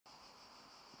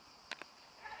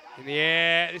In the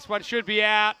air, this one should be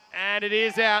out, and it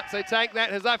is out. So take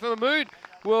that. Hazaifa Mahmood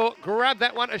will grab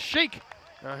that one. Ashik,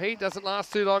 no, he doesn't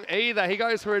last too long either. He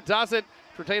goes for a dozen.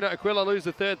 Tritino Aquila lose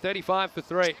the third, 35 for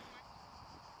 3.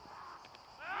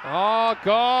 Oh,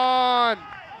 gone.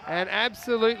 And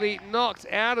absolutely knocked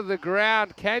out of the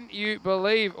ground. Can you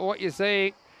believe what you're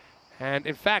seeing? And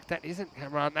in fact, that isn't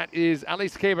Cameron. That is Ali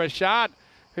Rashad,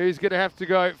 who's going to have to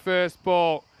go first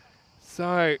ball.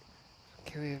 So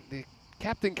the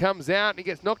captain comes out and he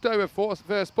gets knocked over for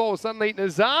first ball. Suddenly,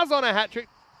 Nazar's on a hat-trick.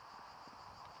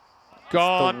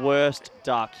 Gone. It's the worst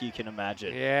duck you can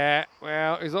imagine. Yeah,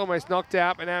 well, he's almost knocked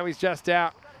out, but now he's just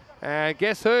out. And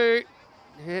guess who?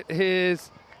 It is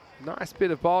a nice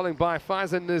bit of bowling by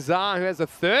Faizan Nazar, who has a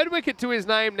third wicket to his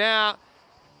name now.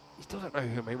 You still don't know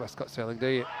who he was, Scott Sterling, do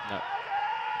you? No.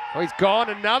 Oh, he's gone.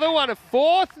 Another one, a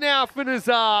fourth now for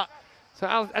Nazar. So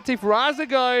Atif Raza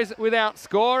goes without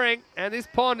scoring, and this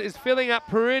pond is filling up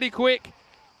pretty quick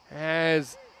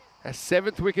as a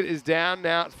 7th wicket is down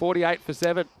now. It's 48 for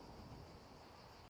 7.